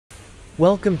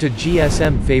Welcome to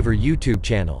GSM Favor YouTube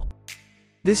channel.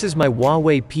 This is my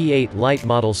Huawei P8 Lite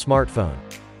model smartphone.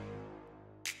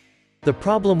 The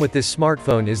problem with this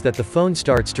smartphone is that the phone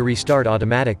starts to restart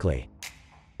automatically.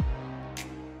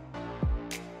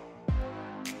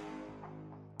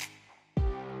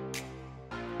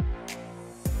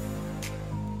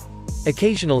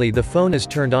 Occasionally the phone is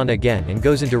turned on again and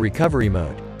goes into recovery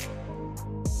mode.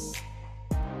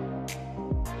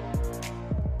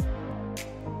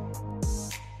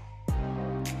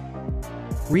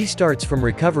 Restarts from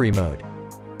recovery mode.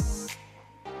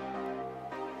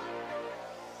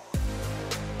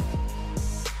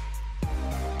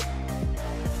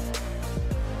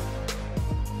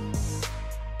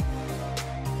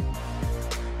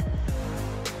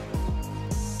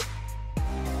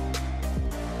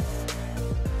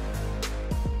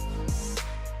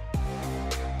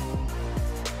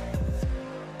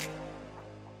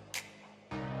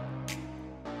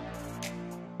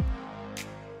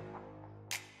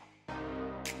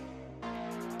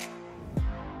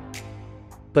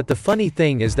 But the funny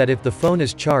thing is that if the phone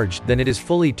is charged, then it is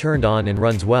fully turned on and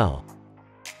runs well.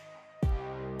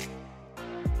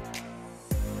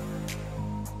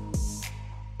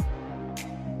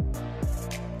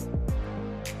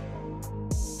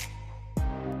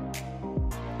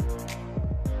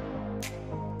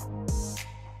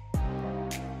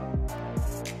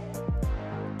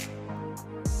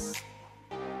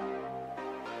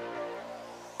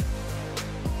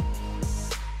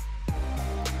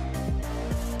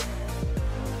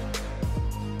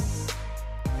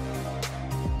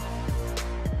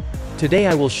 Today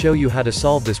I will show you how to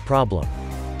solve this problem.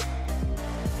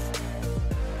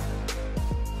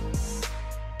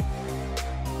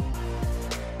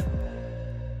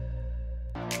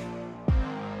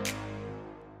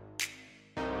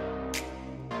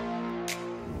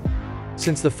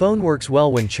 Since the phone works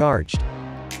well when charged,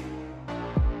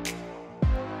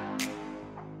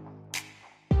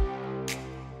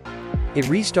 it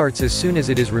restarts as soon as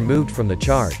it is removed from the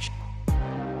charge.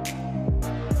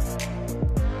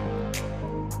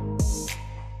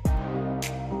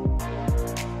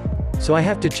 So I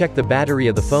have to check the battery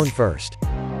of the phone first.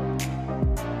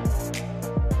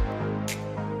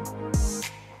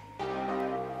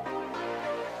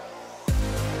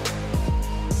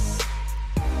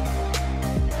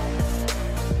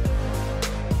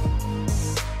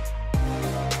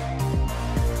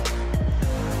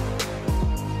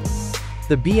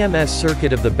 The BMS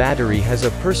circuit of the battery has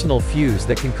a personal fuse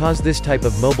that can cause this type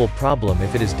of mobile problem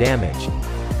if it is damaged.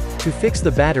 To fix the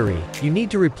battery, you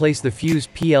need to replace the fuse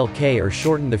PLK or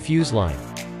shorten the fuse line.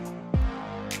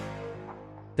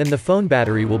 Then the phone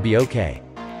battery will be okay.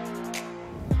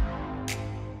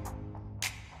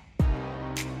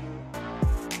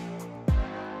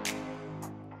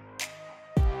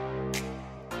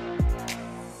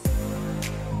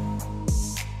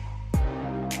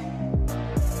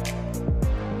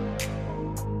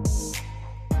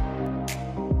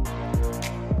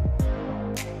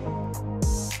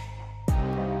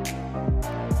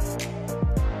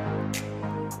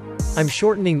 I'm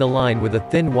shortening the line with a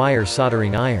thin wire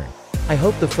soldering iron. I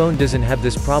hope the phone doesn't have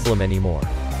this problem anymore.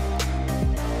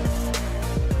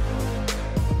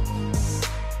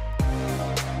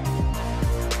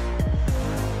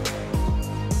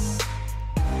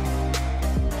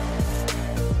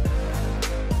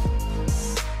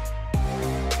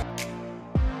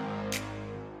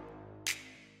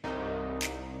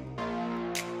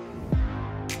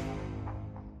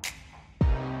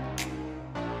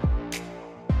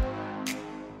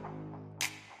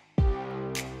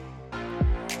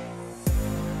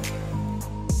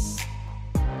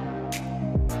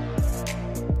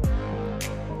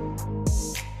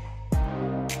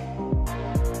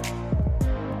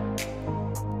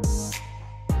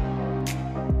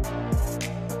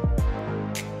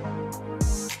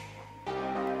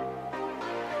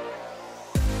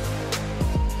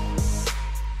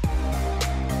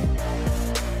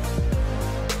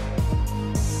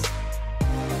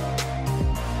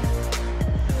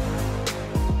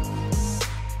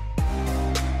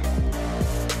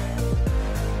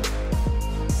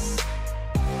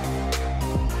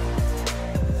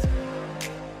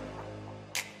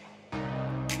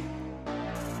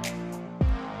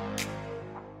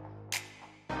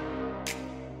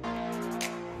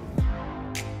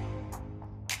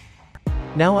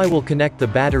 Now I will connect the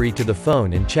battery to the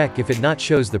phone and check if it not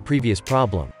shows the previous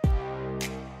problem.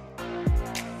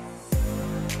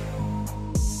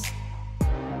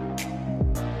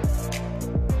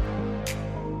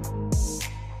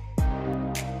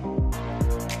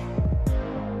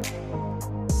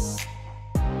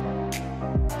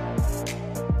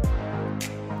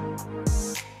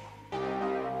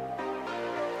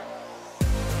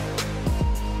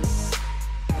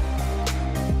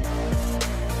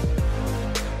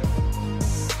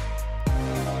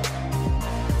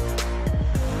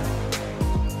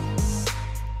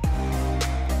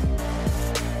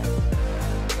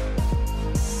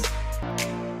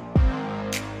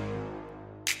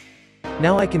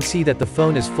 Now I can see that the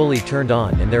phone is fully turned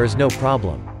on and there is no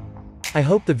problem. I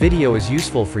hope the video is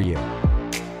useful for you.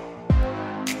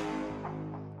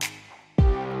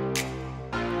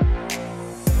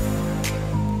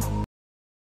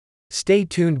 Stay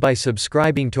tuned by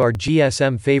subscribing to our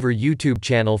GSM Favor YouTube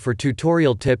channel for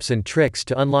tutorial tips and tricks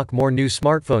to unlock more new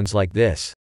smartphones like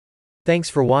this. Thanks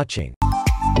for watching.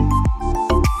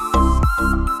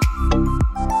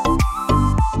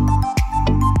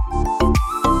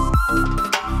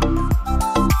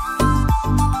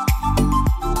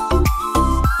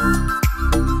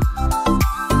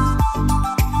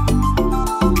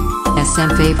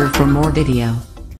 GSM Favor for more video.